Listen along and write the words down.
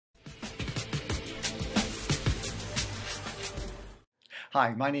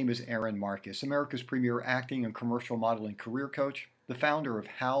Hi, my name is Aaron Marcus, America's premier acting and commercial modeling career coach, the founder of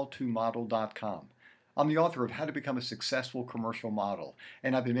HowToModel.com. I'm the author of How to Become a Successful Commercial Model,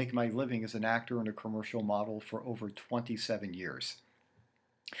 and I've been making my living as an actor and a commercial model for over 27 years.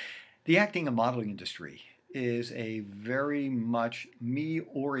 The acting and modeling industry is a very much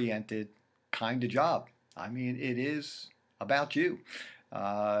me-oriented kind of job. I mean, it is about you.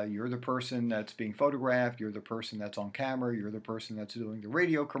 You're the person that's being photographed, you're the person that's on camera, you're the person that's doing the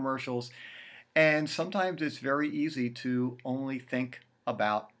radio commercials, and sometimes it's very easy to only think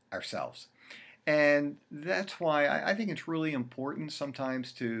about ourselves. And that's why I think it's really important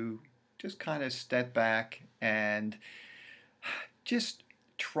sometimes to just kind of step back and just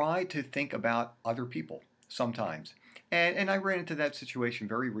try to think about other people sometimes. And I ran into that situation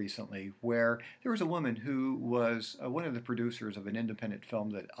very recently where there was a woman who was one of the producers of an independent film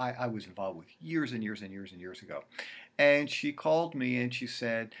that I was involved with years and years and years and years ago. And she called me and she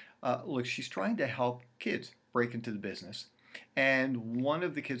said, look, she's trying to help kids break into the business. And one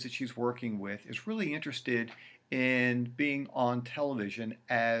of the kids that she's working with is really interested in being on television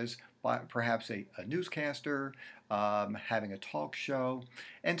as perhaps a newscaster, having a talk show.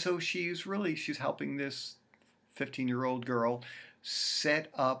 And so she's helping this 15-year-old girl set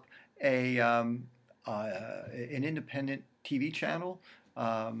up an independent TV channel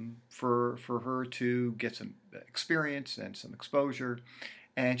for her to get some experience and some exposure.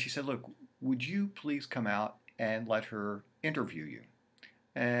 And she said, "Look, would you please come out and let her interview you?"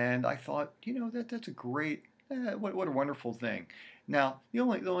 And I thought, that's a great, what a wonderful thing. Now, the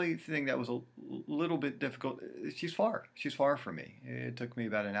only thing that was a little bit difficult, she's far. She's far from me. It took me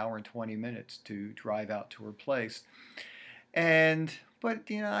about an hour and 20 minutes to drive out to her place. But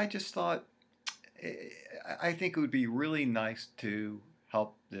I just thought, I think it would be really nice to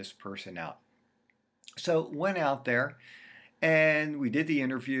help this person out. So went out there and we did the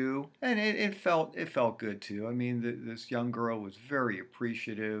interview, and it felt good too. I mean, this young girl was very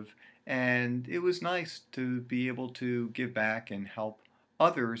appreciative, and it was nice to be able to give back and help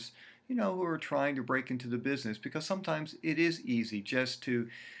others, who are trying to break into the business, because sometimes it is easy just to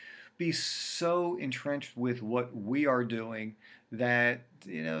be so entrenched with what we are doing that,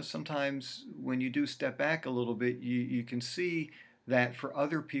 sometimes when you do step back a little bit, you can see that for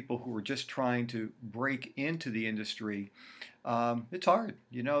other people who are just trying to break into the industry, it's hard.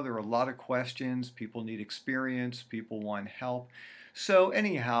 There are a lot of questions. People need experience. People want help. So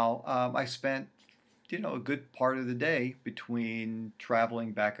anyhow, I spent, a good part of the day between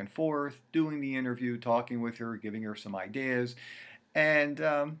traveling back and forth, doing the interview, talking with her, giving her some ideas, and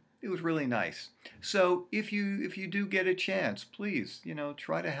it was really nice. So if you do get a chance, please,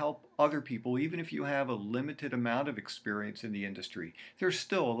 try to help other people, even if you have a limited amount of experience in the industry. There's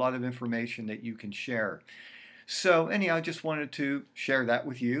still a lot of information that you can share. So anyhow, I just wanted to share that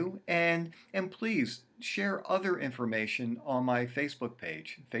with you, and please share other information on my Facebook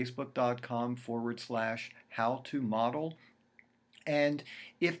page, facebook.com/how-to-model. And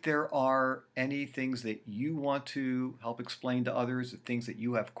if there are any things that you want to help explain to others, things that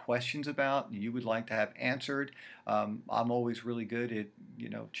you have questions about and you would like to have answered, I'm always really good at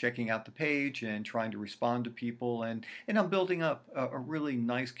checking out the page and trying to respond to people, and I'm building up a really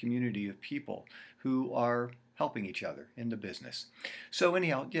nice community of people who are helping each other in the business. So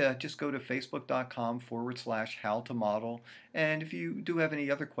anyhow, yeah, just go to facebook.com/how-to-model. And if you do have any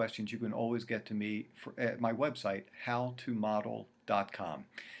other questions, you can always get to me at my website, howtomodel.com.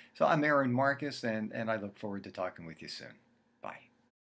 So I'm Aaron Marcus, and I look forward to talking with you soon.